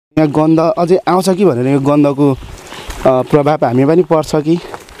यहाँ गन्ध अझै आउँछ कि भनेर यो गन्धको प्रभाव हामी पनि पर्छ कि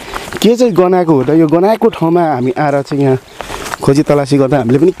के चाहिँ गनाएको हो त यो गनाएको ठाउँमा हामी आएर चाहिँ यहाँ खोजी तलासी गर्दा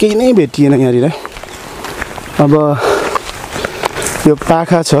हामीले पनि केही नै भेटिएन यहाँनिर अब यो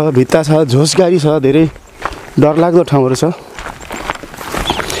पाखा छ भित्ता छ झोसगाडी छ धेरै डरलाग्दो ठाउँहरू छ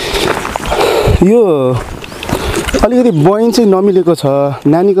यो अलिकति बयन चाहिँ नमिलेको छ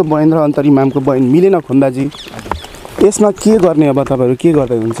नानीको बयन र अन्तरी मामको बयन मिलेन खुन्दाजी यसमा के गर्ने अब तपाईँहरू के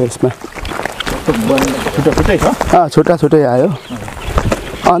गर्दै हुन्छ यसमा छुट्टा छुट्टै आयो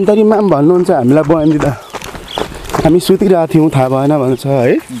अन्तरी माम भन्नुहुन्छ हामीलाई बयन दिँदा हामी सुतिरहेको थियौँ थाहा भएन भन्छ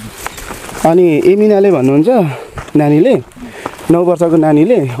है अनि एमिनाले भन्नुहुन्छ नानीले 9 वर्षको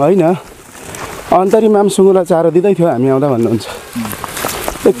नानीले होइन अन्तरी माम सुँगुरलाई चारो दिँदै थियो हामी आउँदा भन्नुहुन्छ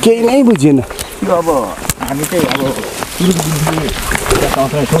केही नै बुझिएन अब हामी चाहिँ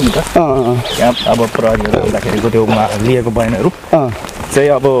अब प्रहरीहरू आउँदाखेरिको त्यो लिएको बयनहरू चाहिँ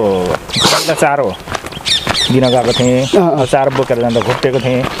अब पहिला चारो दिन गएको थिएँ चारो बोकेर जाँदा घुप्टेको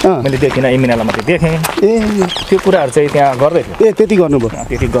थिएँ मैले देखिनँ एमिनालाई मात्रै देखेँ त्यो कुराहरू चाहिँ त्यहाँ गर्दै थियो त्यति गर्नुभयो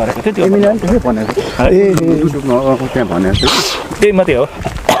त्यति गरेको थियो त्यो त्यही मात्रै हो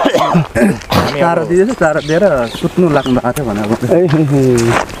चारो दिएछ चारो दिएर सुत्नु लाग्नु भएको थियो भनेको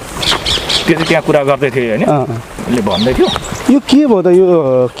त्यो चाहिँ त्यहाँ कुरा गर्दै थियो होइन उसले भन्दै थियो यो के भयो त यो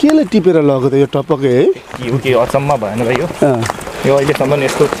केले टिपेर लगेको त यो टपक्कै है के अचम्म भएन भाइ यो अहिलेसम्म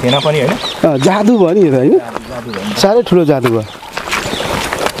यस्तो थिएन पनि होइन जादु भयो नि यो त होइन साह्रै ठुलो जादु भयो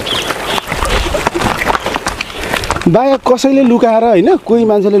बाया कसैले लुकाएर होइन कोही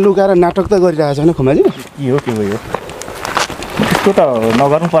मान्छेले लुकाएर नाटक त गरिरहेको छ होइन खुमाजी के हो त्यस्तो त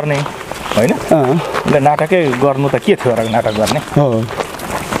नगर्नु पर्ने होइन उसले नाटकै गर्नु त के थियो र नाटक गर्ने हो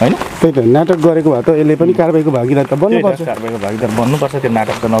होइन त्यही त नाटक गरेको भए त यसले पनि कारबाहीको भागीदार त बन्नुपर्छ कारबाहीको भागीदार बन्नुपर्छ त्यो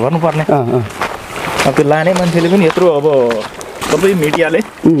नाटक त नगर्नु पर्ने अब त्यो लाने मान्छेले पनि यत्रो अब सबै मिडियाले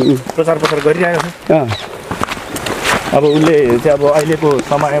प्रचार गरिरहेको छ अब उसले चाहिँ अब अहिलेको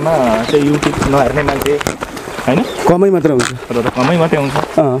समयमा चाहिँ युट्युब नहेर्ने मान्छे होइन कमै मात्र हुन्छ कमै मात्रै हुन्छ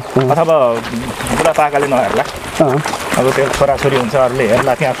अथवा बुढापाकाले नहेर्ला अब त्यो छोराछोरी हुन्छ अरूले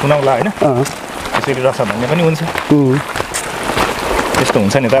हेर्ला त्यहाँ सुनाउला होइन त्यसरी रहेछ भन्ने पनि हुन्छ त्यस्तो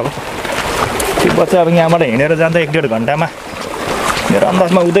हुन्छ नि त अब त्यो बच्चा अब यहाँबाट हिँडेर जाँदा 1-1.5 घन्टामा मेरो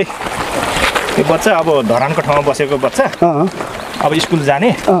अन्दाजमा उतै त्यो बच्चा अब धरानको ठाउँमा बसेको बच्चा अब स्कुल जाने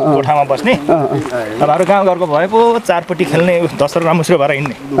कोठामा बस्ने अब अरू गाउँघरको भए पो चारपट्टि खेल्ने दसरो रामुस्रो भएर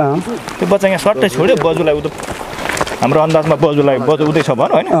हिँड्ने त्यो बच्चा यहाँ सट्टै छोड्यो बजुलाई उदो हाम्रो अन्दाजमा बजु उतै छ भन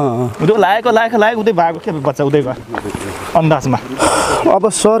होइन उदो लागेको उतै भएको के बच्चा उतै गयो अन्दाजमा अब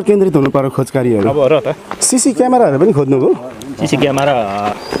सहर केन्द्रित हुनु पर्यो खोजकारीहरू अब र त सिसी क्यामेराहरू पनि खोज्नुभयो सिसी क्यामेरा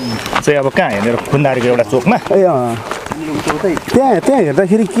चाहिँ अब कहाँ हेर्ने खुन्दारीको एउटा चोकमा त्यहाँ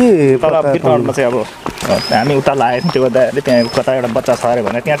हेर्दाखेरि के तर भित्रमा चाहिँ अब हामी उता लागेको थियौँ त्यो गर्दाखेरि त्यहाँ कता एउटा बच्चा छ अरे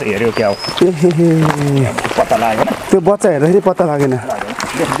भने त्यहाँ चाहिँ हेऱ्यो क्या हो पत्ता लागेन त्यो बच्चा हेर्दाखेरि पत्ता लागेन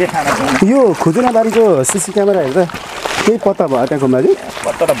यो खुजुनाबारीको सिसी क्यामेरा हेर्दा केही पत्ता भयो त्यहाँ घुम्बाजी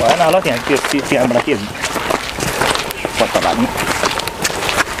पत्ता त भएन होला त्यहाँ त्यहाँबाट के पत्ता लाग्ने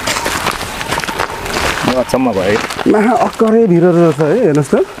अचम्म भयो महा अक्करै भिरहरू रहेछ है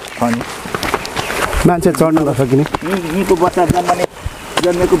हेर्नुहोस् त अनि मान्छे चढ्न नसकिने यहीँको बच्चा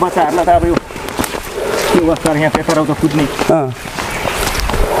जन्मेको बच्चाहरूलाई त अब यो अवस्था यहाँ पेपरहरू त कुद्ने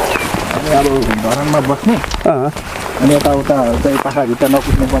अनि अब धरानमा बस्ने अनि यताउता चाहिँ पाखाभित्र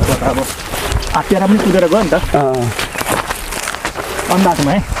नकुद्ने बच्चा त अब आत्यारा पनि कुदेर गयो नि त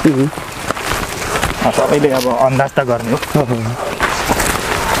अन्दाजमा है सबैले अब अन्दाज त गर्ने हो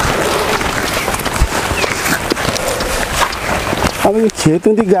अब यो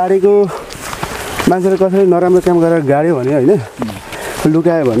खेतुन्ती गाडेको मान्छेले कसैले नराम्रो काम गरेर गाड्यो भने होइन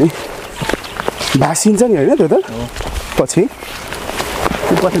लुकायो भने भासिन्छ नि होइन त्यो त पछि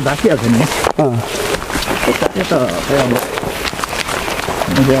भासिहाल्छ नि त्यो त अब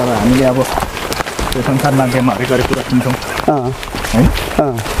हामीले अब त्यो संसार माध्यममा हरेक कुरा सुन्छौँ होइन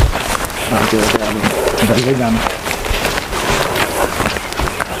त्यो चाहिँ अब जहिले जानु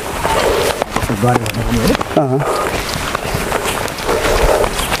गऱ्यो भने पनि होइन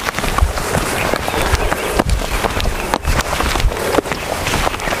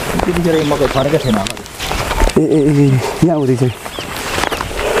त्यतिखेर मकै फरेकै छैन होला ए यहाँ हुँदैछ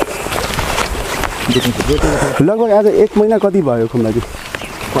लगभग आज 1 महिना कति भयो खुम्बाजी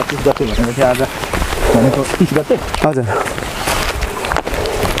 25 गते भनेपछि आज भनेको 30 गते हजुर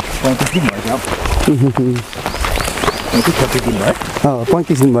 35 दिन भयो अब 35 दिन भयो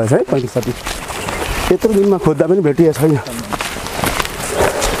 35 दिन भएछ है 35-36 यत्रो दिनमा खोज्दा पनि भेटिएको छैन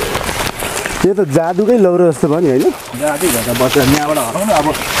यो त जादुकै लौरो जस्तो भयो नि होइन जादु भएर बच्चा यहाँबाट हराउनु अब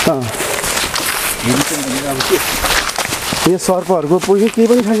अब के यहाँ सर्पहरूको पुग्यो केही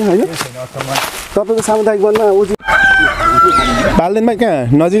पनि छैन होइन तपाईँको सामुदायिक वनमा उजी बालदेनमा कहाँ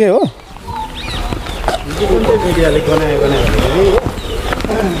नजिकै हो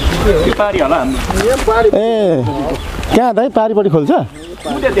ए कहाँ दाइ पारिपट्टि खोल्छ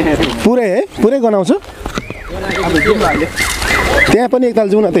पुरै है पुरै गनाउँछ त्यहाँ पनि एकताल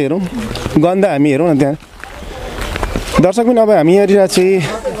जाउँ न त हेरौँ गन्दा हामी हेरौँ न त्यहाँ दर्शक पनि अब हामी यहाँनिर चाहिँ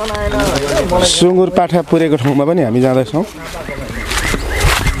सुँगुर पाठा पुरेको ठाउँमा पनि हामी जाँदैछौँ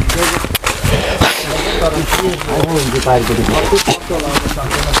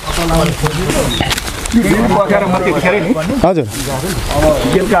हजुर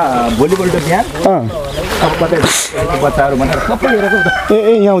बेलुका भोलिपल्ट बिहान बच्चाहरू भनेर सबै हेरेको ए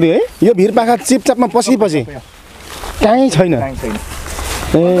यहाँ आउँदै है यो भिरपाखा चिपचापमा पछि कहीँ छैन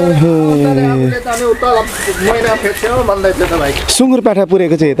सुँगुर पाठा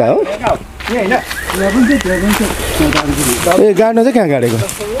पुरेको चाहिँ यता हो ए गाड्नु चाहिँ कहाँ गाडेको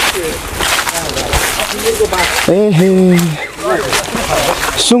ए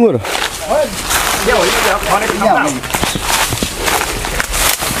सुँगुर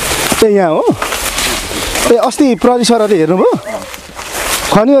ए यहाँ हो ए अस्ति प्रहरी सरहरूले हेर्नुभयो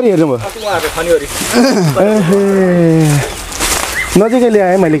खनिवरी हेर्नुभयो ए नजिकै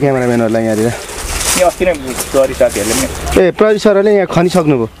ल्याएँ मैले क्यामेराम्यानहरूलाई यहाँनिर अस्ति नै प्रहरी साथीहरूले ए प्रहरी सरहरूले यहाँ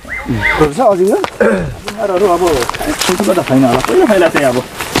खनिसक्नुभयो छ अजिङ्ग अब ठुल्ठुलो त छैन होला पहिला पहिला चाहिँ अब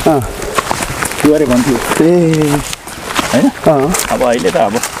गरे भन्थ्यो ए होइन अब अहिले त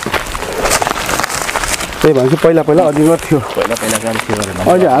अब त्यही भन्छु पहिला पहिला अजिङ्ग थियो पहिला पहिला गाडी थियो अरे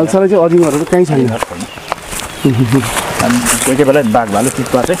अहिले हालसालै चाहिँ अजिङ्गहरू कहीँ छैन अनि कोही बेला बाघ भालु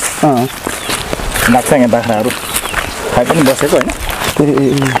चितुवा चाहिँ लाग्छ यहाँ बाख्राहरू खाइ पनि बसेको होइन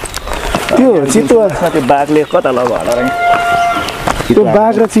त्यो चितुवा त्यो बाघले कता लग्यो होला र त्यो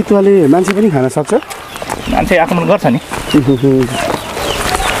बाघ र चितुवाले मान्छे पनि खान सक्छ मान्छे आक्रमण गर्छ नि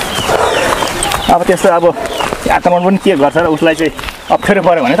अब त्यस्तो अब आक्रमण पनि के गर्छ र उसलाई चाहिँ अप्ठ्यारो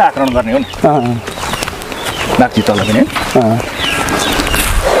पऱ्यो भने त आक्रमण गर्ने हो नि बाघ चितुवालाई पनि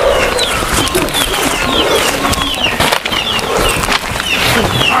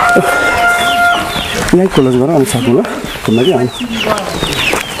यहीँ क्लोज गर अनि सक्नु ल घुम्न कि होइन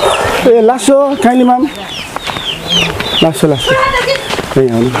ए लासो काइली माम लासो त्यही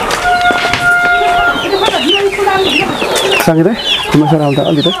आउनु सके त घुम्न सर आउँदा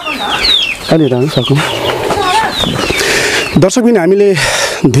अलि त आउनु सकौँ दर्शक पनि हामीले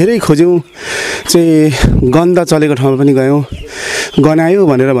धेरै खोज्यौँ चाहिँ गन्दा चलेको ठाउँमा पनि गयौँ गनायो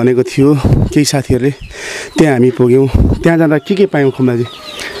भनेर भनेको थियो केही साथीहरूले त्यहाँ हामी पुग्यौँ त्यहाँ जाँदा के पायौँ खुम्बाजी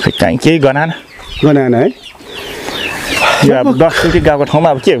कहीँ केही गनाएन है यो अब 10 गएको ठाउँमा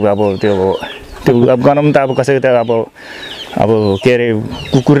अब के अब त्यो अब गनाउनु त अब कसैको त अब के अरे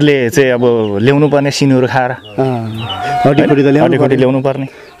कुकुरले चाहिँ अब ल्याउनु पर्ने सिनहरू खाएर हड्डीखुट्टी ल्याउनु पर्ने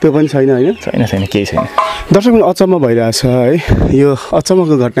त्यो पनि छैन होइन छैन केही छैन दर्शक पनि अचम्म भइरहेछ है यो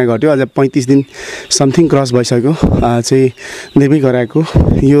अचम्मको घटना घट्यो अझ 35 दिन समथिङ क्रस भइसक्यो चाहिँ देवी गराएको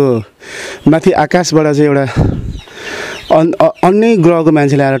यो माथि आकाशबाट चाहिँ एउटा अन्य ग्रहको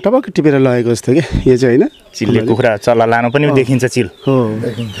मान्छेले आएर टपक्क टिपेर लगेको जस्तो क्या यो चाहिँ होइन चिलले कुखुरा चल्ला लानु पनि देखिन्छ चिल हो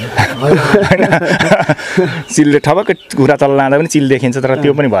चिलले ठपक्क कुखुरा चल्ला लाँदा पनि चिल देखिन्छ तर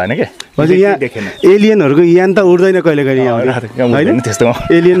त्यो पनि भएन क्या हजुर यहाँ एलियनहरूको यान त उड्दैन कहिले कहिले यहाँ होइन त्यस्तो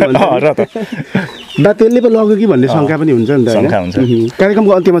एलियन र त बा त्यसले पो लग्यो कि भन्ने शङ्का पनि हुन्छ नि त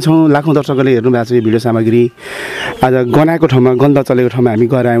कार्यक्रमको अन्त्यमा छौँ लाखौँ दर्शकहरूले हेर्नु भएको छ यो भिडियो सामग्री आज गनाएको ठाउँमा गन्दा चलेको ठाउँमा हामी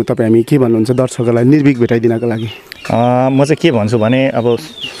गएर आयौँ तपाईँ हामी के भन्नुहुन्छ दर्शकहरूलाई निर्भीक भेटाइदिनको लागि म चाहिँ के भन्छु भने अब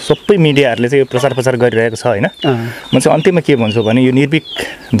सबै मिडियाहरूले चाहिँ प्रचार गरिरहेको छ होइन म चाहिँ अन्त्यमा के भन्छु भने यो निर्भीक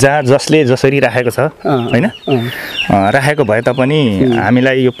जसले जसरी राखेको छ होइन राखेको भए तापनि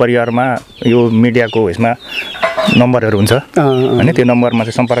हामीलाई यो परिवारमा यो मिडियाको यसमा नम्बरहरू हुन्छ होइन त्यो नम्बरमा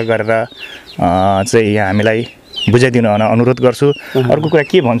चाहिँ सम्पर्क गरेर चाहिँ यहाँ हामीलाई बुझाइदिनु हुन अनुरोध गर्छु अर्को कुरा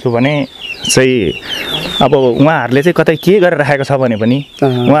के भन्छु भने चाहिँ अब उहाँहरूले चाहिँ कतै के गरेर राखेको छ भने पनि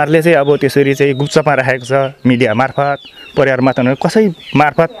उहाँहरूले चाहिँ अब त्यसरी चाहिँ गुप्तमा राखेको छ मिडिया मार्फत परिवारमा त कसै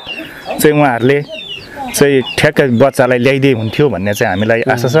मार्फत चाहिँ उहाँहरूले चाहिँ ठ्याक्कै बच्चालाई ल्याइदिए हुन्थ्यो भन्ने चाहिँ हामीलाई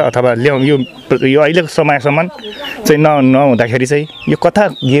आशा छ अथवा ल्याउँ यो अहिलेको समयसम्म चाहिँ नहुँदाखेरि चाहिँ यो कता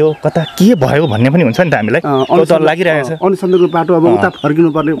गयो कता के भयो भन्ने पनि हुन्छ नि त हामीलाई डर लागिरहेको छ अनुसन्धानको बाटो अब उता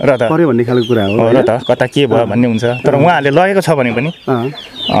फर्किनु पर्यो भन्ने खालको कुरा हो र त कता के भयो भन्ने हुन्छ तर उहाँहरूले लगेको छ भने पनि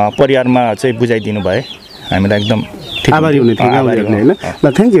परिवारमा चाहिँ बुझाइदिनु भए हामीलाई एकदम आभारी हुने थियो होइन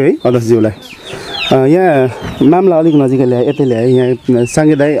ल थ्याङ्क यू है अदर्शज्यूलाई यहाँ मामला अलिक नजिकै ल्याए यतै ल्याए यहाँ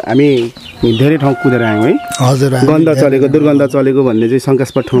साङ्गे दाइ हामी धेरै ठाउँ कुदेर आयौँ है हजुर गन्ध चलेको दुर्गन्ध चलेको भन्ने चाहिँ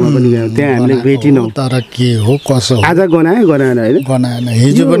शङ्कास्पद ठाउँमा पनि गयौँ त्यहाँ हामीले भेटिनौँ तर के हो कसो आज गनाएन होइन गनाएन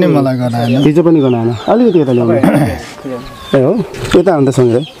हिजो पनि मलाई गनाएन हिजो पनि गनाएन अलिकति यता ल्याउनु ए हो यता अन्त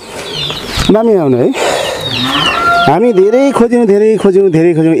सँगै मामी आउनु है हामी धेरै खोज्यौँ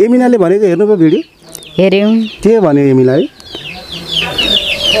एमिनाले भनेको हेर्नुभयो भिडियो हेऱ्यौँ के भन्यो एमिनाले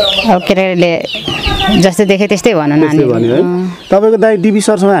अब केटाले जस्तो देख्यो त्यस्तै भन त्यस्तै भन्यो है तपाईँको दाइ डिबी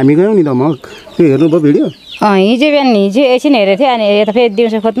सरसँग हामी गयौँ नि त मग त्यो हेर्नुभयो भिडियो हिजो बिहान एकछिन हेरेको थियो अनि यता फेरि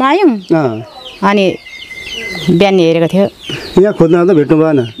दिउँसो खोज्नु आयौँ अनि बिहान हेरेको थियो यहाँ खोज्न त भेट्नु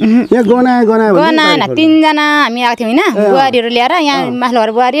भएन यहाँ गनाएन 3 जना हामी आएको थियौँ होइन बुहारीहरू ल्याएर यहाँ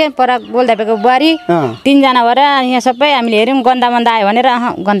माथिल्लो बुहारी पर गोलधापेको बुहारी 3 जना भएर यहाँ सबै हामीले हेऱ्यौँ गन्दा मन्दा आयो भनेर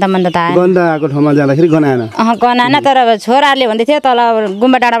गन्दा त आयो गन्दा आएको ठाउँमा जाँदाखेरि गनाएन गनाएन तर छोराहरूले भन्दै थियो तल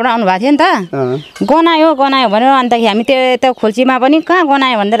गुम्बा डाँडाबाट आउनु भएको थियो नि त गनायो भन्यो अन्तखेरि हामी त्यो खोल्सीमा पनि कहाँ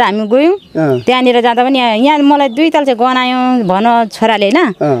गनायो भनेर हामी गयौँ त्यहाँनिर जाँदा पनि यहाँ मलाई 2 ताल चाहिँ गनायो भन छोराले होइन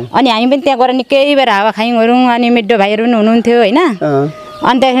अनि हामी पनि त्यहाँ गएर निकै बेर हावा खायौँ अनि मिड्डो भाइहरू पनि हुनुहुन्थ्यो होइन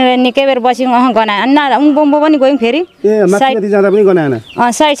अन्तखेरि निकै बेर बस्यौँ गनाएन उम्बो पनि गयौँ फेरि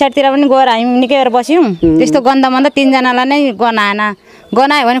साइडतिर पनि गएर हामी निकै बेर बस्यौँ त्यस्तो गन्दा मन्दा 3 जनालाई नै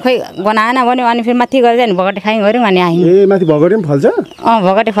गनायो भने खोइ गनाएन भन्यो अनि फेरि माथि गएर चाहिँ भगटे खायौँ गऱ्यौँ अनि आयौँ माथि भगटे पनि फल्छ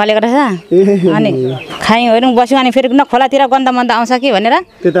भगटे फलेको रहेछ अनि खायौँ गऱ्यौँ बस्यौँ अनि फेरि न खोलातिर गन्दा मन्दा आउँछ कि भनेर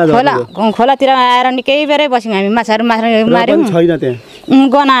खोलातिर आएर निकै बेरै बस्यौँ हामी माछाहरू मार्यौँ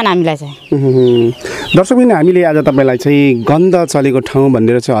गनाएन हामीलाई चाहिँ दर्शकबिन हामीले आज तपाईँलाई चाहिँ गन्ध चलेको ठाउँ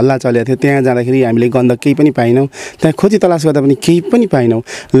भनेर चाहिँ हल्ला चलेको थियो त्यहाँ जाँदाखेरि हामीले गन्ध केही पनि पाएनौँ त्यहाँ खोजी तलास गर्दा पनि केही पनि पाएनौँ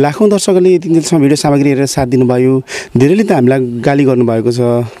लाखौँ दर्शकहरूले यति दिनसम्म भिडियो सामग्री हेरेर साथ दिनुभयो धेरैले त हामीलाई गाली गर्नुभएको छ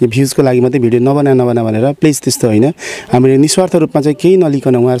यो भ्युजको लागि मात्रै भिडियो नबना भनेर प्लिज त्यस्तो होइन हामीले निस्वार्थ रूपमा चाहिँ केही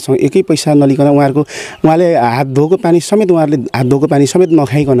नलिकन उहाँहरूसँग एकै पैसा नलिकन उहाँले हात धोको पानी समेत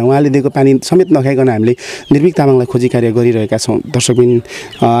नखाइकन उहाँले दिएको पानी समेत नखाइकन हामीले निर्भीक तामाङलाई खोजी कार्य गरिरहेका छौँ दर्शकबिन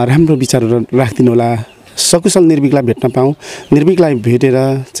राम्रो विचारहरू राखिदिनु होला सकुशल निर्भीकलाई भेट्न पाऊँ निर्भीकलाई भेटेर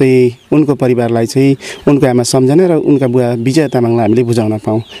चाहिँ उनको परिवारलाई चाहिँ उनको आमा सम्झना र उनका बुवा विजय तामाङलाई हामीले बुझाउन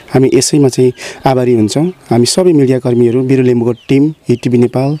पाऊँ हामी यसैमा चाहिँ आभारी हुन्छौँ हामी सबै मिडियाकर्मीहरू बिरु लिम्बूको टिम हिटिभी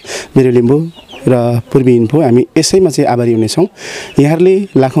नेपाल बिरु लिम्बू र पूर्वी इन्फो हामी यसैमा चाहिँ आभारी हुनेछौँ यहाँहरूले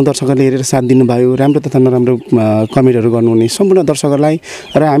लाखौँ दर्शकहरूले हेरेर साथ दिनुभयो राम्रो तथा नराम्रो कमेन्टहरू गर्नुहुने सम्पूर्ण दर्शकहरूलाई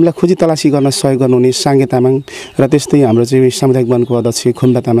र हामीलाई खोजी तलासी गर्न सहयोग गर्नुहुने साङ्गे तामाङ र त्यस्तै हाम्रो चाहिँ सामुदायिक वनको अध्यक्ष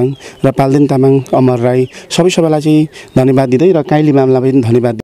खुम्बा तामाङ र पाल्देन तामाङ अमर राई सबैलाई चाहिँ धन्यवाद दिँदै र काइली मामलाई पनि धन्यवाद